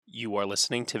You are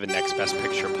listening to the Next Best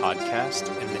Picture podcast,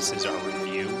 and this is our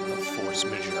review of Force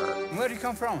Majeure. Where do you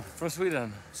come from? From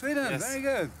Sweden. Sweden, yes. Very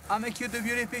good. I'll make you the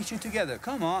beauty picture together.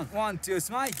 Come on. 1, 2,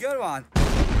 smile. Good one.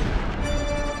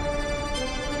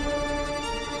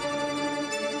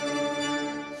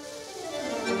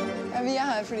 Vi er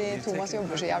her fordi Thomas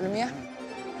jobber så jævlig mye.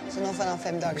 Så nå får han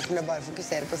 5 dager til å bare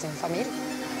fokusere på sin familie.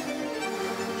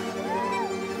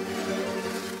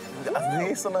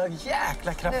 Ni är såna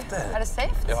jäkla krafter. Er det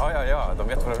safe? Ja. De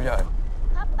vet vad de gör.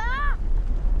 Pappa!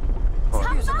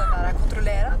 Ser ut som den der er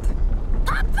kontrollert.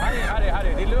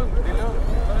 Harry, det är lugnt.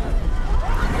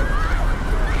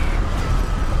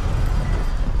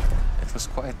 It was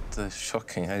quite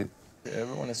shocking.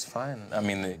 Everyone is fine. I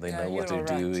mean, they know what they're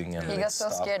doing. And He got so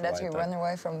scared that he ran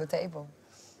away from the table.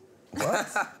 What?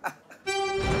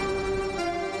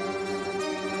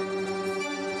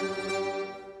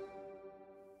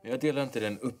 Jag delar inte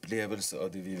den upplevelse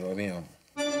av det vi var med om.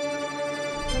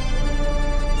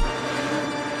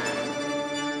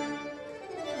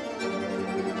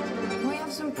 Can we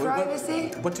have some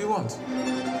privacy? What do you want?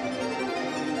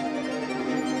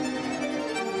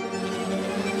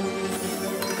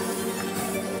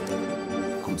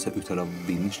 Kom seg ut av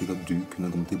vinden slik at du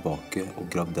kunne komme tilbake og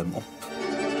grave dem opp.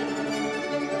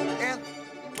 1,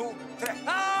 2, 3.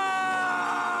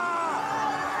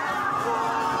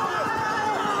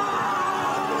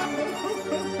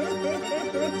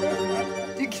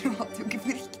 Du gråter jo ikke på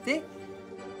riktig.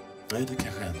 Nej, det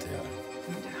kanske jag inte gör.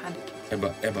 Ebba,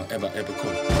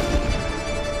 kom.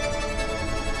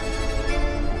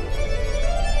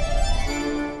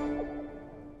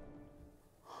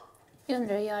 Jag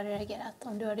undrar hur jag hade reagerat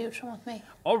om du hade gjort så mot mig.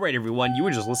 All right, everyone, you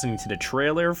were just listening to the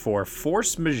trailer for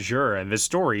Force Majeure, and the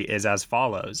story is as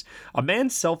follows. A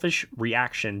man's selfish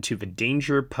reaction to the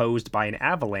danger posed by an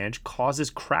avalanche causes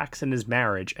cracks in his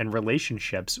marriage and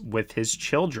relationships with his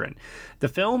children. The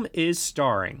film is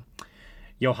starring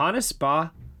Johannes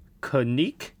Ba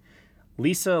Koenig,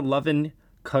 Lisa Lovin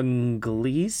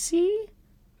Conglisi,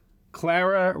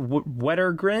 Clara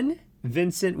Wettergren,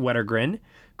 Vincent Wettergren,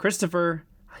 Christopher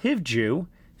Hivju,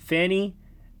 Fanny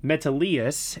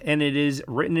Metalius, and it is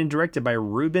written and directed by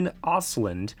Ruben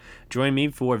Ostlund. Join me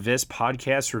for this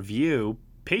podcast review,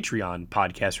 Patreon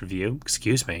podcast review,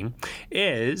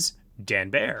 is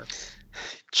Dan Baer.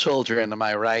 Children, am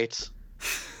I right?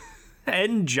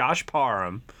 And Josh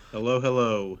Parham.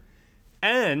 Hello.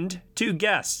 And 2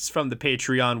 guests from the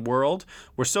Patreon world.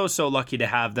 We're so lucky to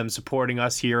have them supporting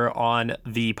us here on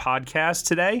the podcast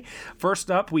today. First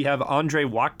up, we have Andre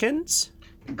Watkins.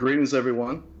 Greetings,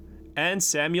 everyone. And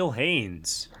Samuel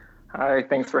Haynes. Hi,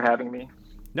 thanks for having me.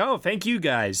 No, thank you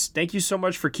guys. Thank you so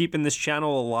much for keeping this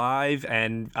channel alive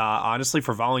and honestly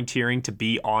for volunteering to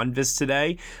be on this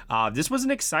today. This was an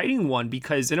exciting one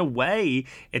because in a way,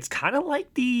 it's kind of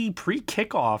like the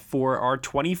pre-kickoff for our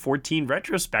 2014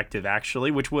 retrospective,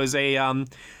 actually, which was a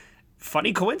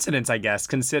funny coincidence, I guess,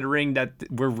 considering that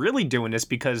we're really doing this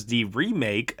because the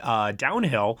remake,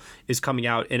 Downhill, is coming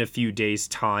out in a few days'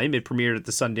 time. It premiered at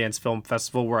the Sundance Film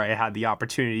Festival where I had the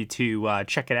opportunity to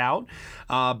check it out.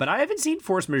 But I haven't seen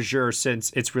Force Majeure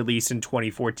since its release in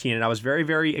 2014, and I was very,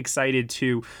 very excited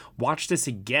to watch this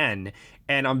again.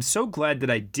 And I'm so glad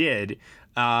that I did.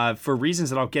 For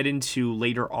reasons that I'll get into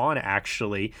later on,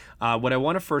 actually. What I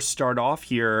want to first start off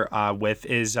here with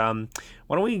is,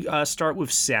 why don't we start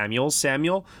with Samuel?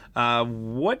 Samuel,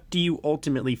 what do you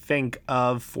ultimately think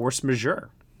of Force Majeure?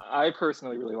 I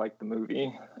personally really like the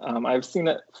movie. I've seen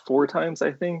it 4 times,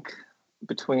 I think,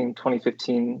 between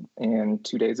 2015 and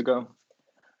 2 days ago.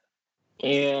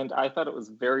 And I thought it was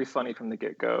very funny from the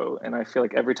get-go. And I feel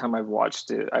like every time I've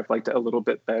watched it, I've liked it a little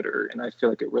bit better. And I feel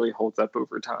like it really holds up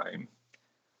over time.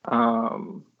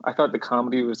 I thought the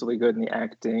comedy was really good in the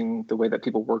acting, the way that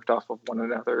people worked off of one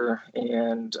another,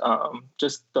 and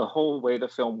just the whole way the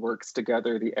film works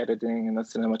together, the editing and the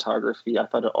cinematography. I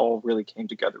thought it all really came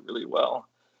together really well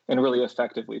and really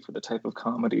effectively for the type of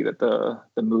comedy that the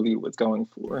movie was going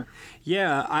for.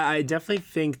 Yeah, I definitely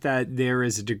think that there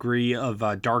is a degree of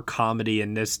dark comedy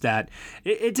in this that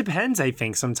it depends, I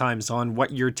think, sometimes on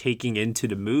what you're taking into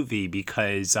the movie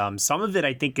because some of it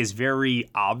I think is very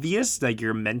obvious that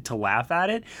you're meant to laugh at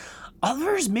it.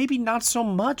 Others, maybe not so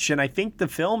much. And I think the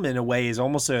film in a way is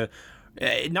almost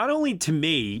not only to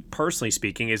me, personally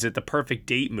speaking, is it the perfect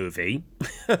date movie,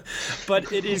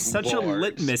 but it is such a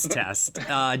litmus test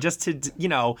just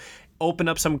to, open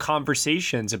up some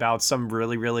conversations about some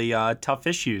really, really tough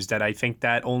issues that I think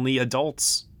that only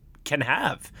adults can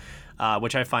have,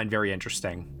 which I find very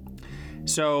interesting.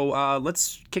 So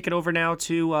let's kick it over now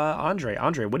to Andre.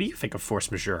 Andre, what do you think of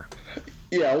Force Majeure?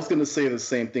 Yeah, I was going to say the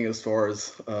same thing as far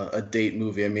as a date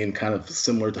movie. I mean, kind of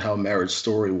similar to how Marriage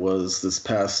Story was this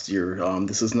past year.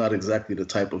 This is not exactly the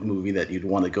type of movie that you'd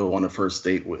want to go on a first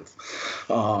date with.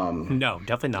 No,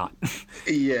 definitely not.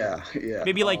 Yeah.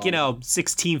 Maybe like,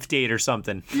 16th date or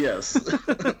something. Yes.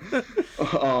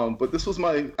 But this was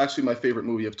my favorite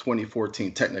movie of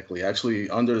 2014, technically. Actually,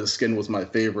 Under the Skin was my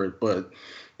favorite, but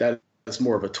that's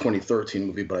more of a 2013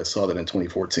 movie, but I saw that in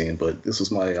 2014. But this was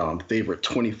my favorite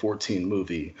 2014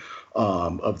 movie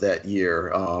of that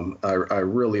year. I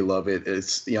really love it.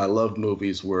 It's I love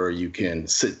movies where you can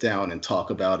sit down and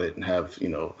talk about it and have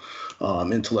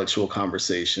intellectual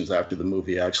conversations after the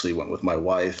movie. I actually went with my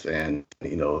wife, and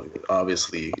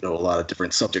obviously a lot of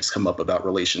different subjects come up about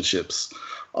relationships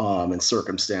and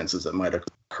circumstances that might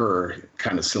occur,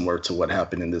 kind of similar to what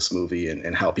happened in this movie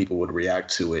and how people would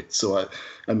react to it. So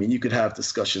I mean, you could have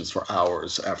discussions for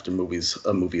hours after a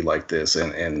movie like this,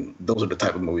 and those are the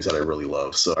type of movies that I really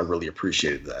love. So I really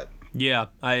appreciated that. Yeah,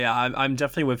 I'm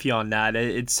definitely with you on that.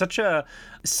 It's such a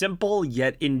simple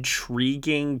yet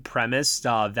intriguing premise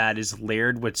that is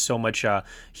layered with so much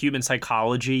human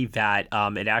psychology that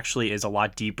it actually is a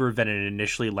lot deeper than it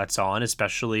initially lets on,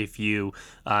 especially if you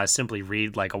simply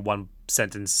read like a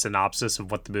one-sentence synopsis of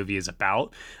what the movie is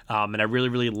about. And I really,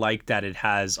 really like that it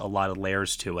has a lot of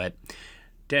layers to it.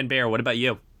 Dan Baer, what about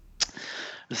you?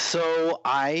 So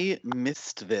I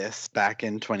missed this back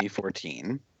in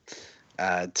 2014.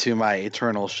 To my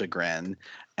eternal chagrin,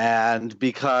 and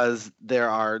because there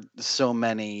are so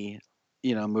many,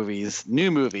 new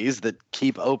movies that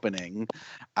keep opening,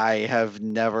 I have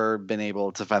never been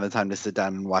able to find the time to sit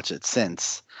down and watch it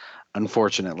since,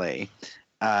 unfortunately.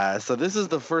 So this is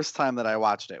the first time that I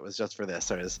watched it. Was just for this.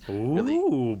 So it was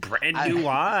brand new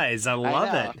eyes. I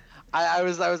love it. I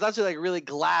was actually like really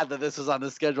glad that this was on the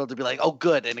schedule to be like, oh,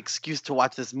 good, an excuse to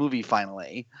watch this movie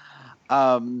finally.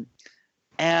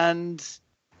 And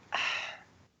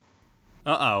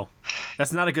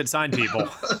that's not a good sign, people.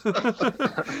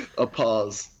 A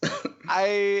pause.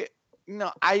 I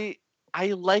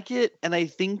like it, and I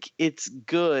think it's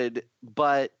good,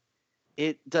 but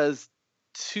it does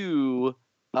two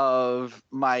of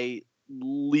my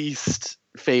least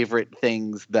favorite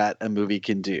things that a movie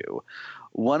can do.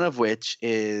 One of which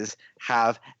is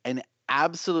have an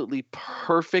absolutely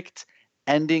perfect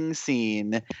ending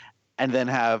scene and then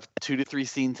have 2 to 3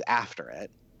 scenes after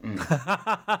it.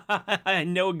 I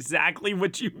know exactly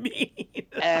what you mean.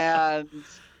 And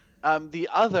the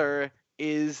other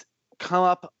is come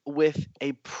up with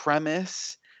a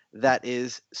premise that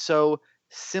is so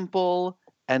simple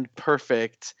and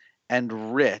perfect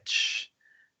and rich,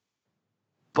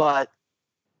 but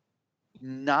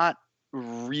not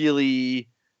really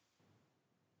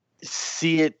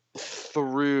see it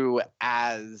through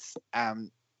as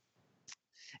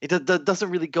it doesn't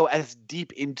really go as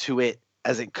deep into it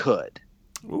as it could.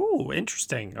 Ooh,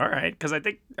 interesting. All right, because I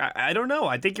think I don't know.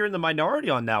 I think you're in the minority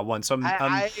on that one, so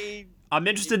I'm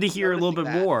interested to hear a little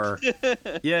bit more.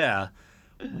 Yeah,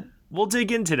 we'll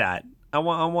dig into that.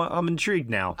 I'm intrigued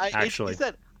now. Actually,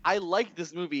 I like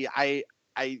this movie. I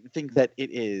think that it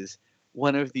is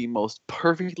one of the most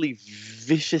perfectly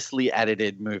viciously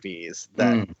edited movies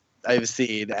that I've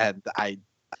seen, and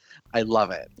I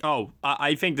love it. Oh,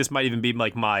 I think this might even be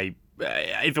like my.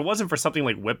 If it wasn't for something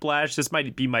like Whiplash, this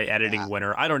might be my editing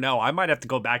winner. I don't know. I might have to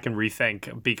go back and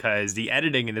rethink because the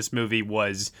editing in this movie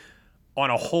was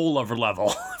on a whole other level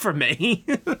for me.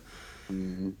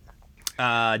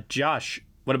 Josh,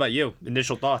 what about you?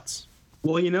 Initial thoughts?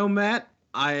 Well, Matt,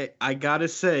 I gotta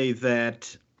say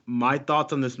that my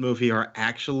thoughts on this movie are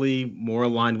actually more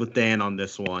aligned with Dan on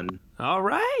this one. All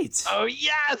right. Oh,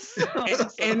 yes.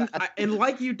 and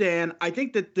like you, Dan, I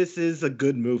think that this is a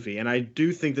good movie, and I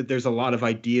do think that there's a lot of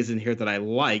ideas in here that I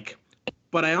like,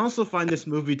 but I also find this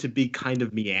movie to be kind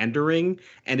of meandering,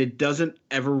 and it doesn't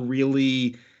ever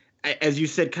really, as you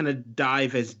said, kind of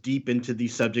dive as deep into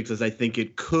these subjects as I think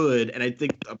it could. And I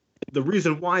think the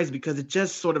reason why is because it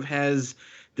just sort of has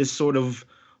this sort of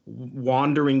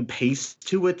wandering pace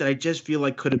to it that I just feel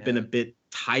like could have been a bit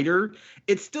tighter.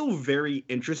 It's still very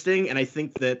interesting, and I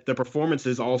think that the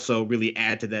performances also really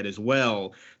add to that as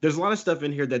well. There's a lot of stuff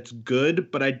in here that's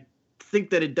good, but I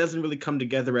think that it doesn't really come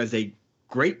together as a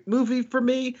great movie for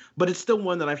me, but it's still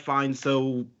one that I find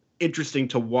so interesting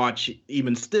to watch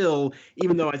even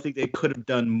though I think they could have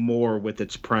done more with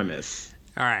its premise.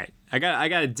 All right. I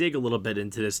got to dig a little bit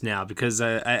into this now because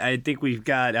I think we've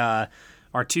got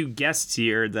our two guests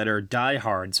here that are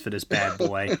diehards for this bad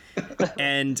boy.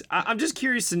 And I'm just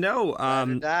curious to know,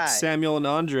 Samuel and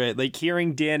Andre, like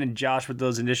hearing Dan and Josh with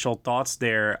those initial thoughts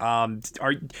there,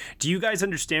 do you guys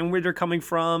understand where they're coming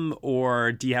from,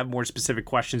 or do you have more specific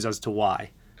questions as to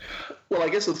why? Well, I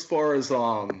guess as far as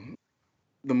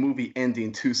the movie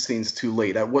ending 2 scenes too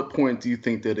late, at what point do you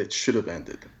think that it should have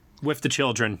ended? With the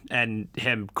children and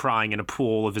him crying in a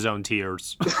pool of his own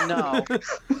tears. No.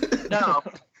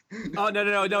 Oh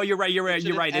no! You're right.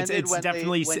 It's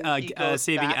definitely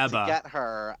saving Ebba. To get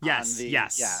her. Yes. Yeah.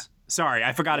 Sorry,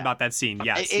 I forgot about that scene.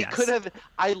 Yes, it could have.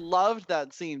 I loved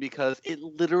that scene because it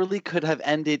literally could have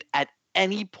ended at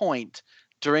any point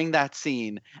during that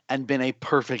scene and been a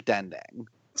perfect ending.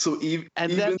 So then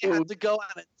you have to go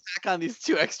out and tack on these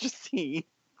 2 extra scenes.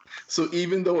 So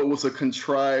even though it was a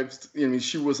contrived,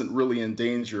 she wasn't really in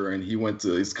danger, and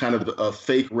it's kind of a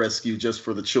fake rescue just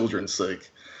for the children's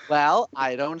sake. Well,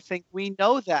 I don't think we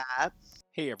know that.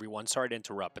 Hey everyone, sorry to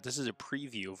interrupt, but this is a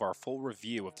preview of our full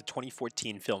review of the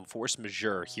 2014 film Force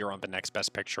Majeure here on the Next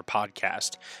Best Picture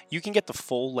podcast. You can get the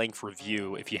full-length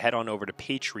review if you head on over to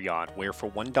Patreon, where for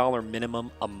 $1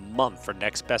 minimum a month for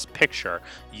Next Best Picture,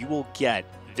 you will get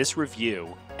this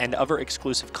review and other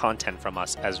exclusive content from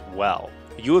us as well.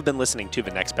 You have been listening to the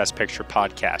Next Best Picture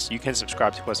podcast. You can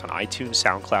subscribe to us on iTunes,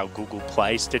 SoundCloud, Google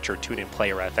Play, Stitcher, TuneIn,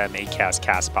 Player FM, Acast,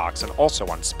 CastBox, and also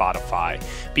on Spotify.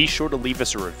 Be sure to leave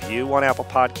us a review on Apple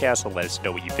Podcasts and let us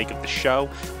know what you think of the show.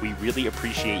 We really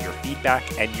appreciate your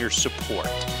feedback and your support.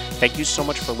 Thank you so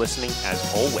much for listening.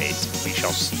 As always, we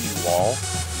shall see you all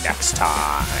next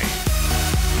time.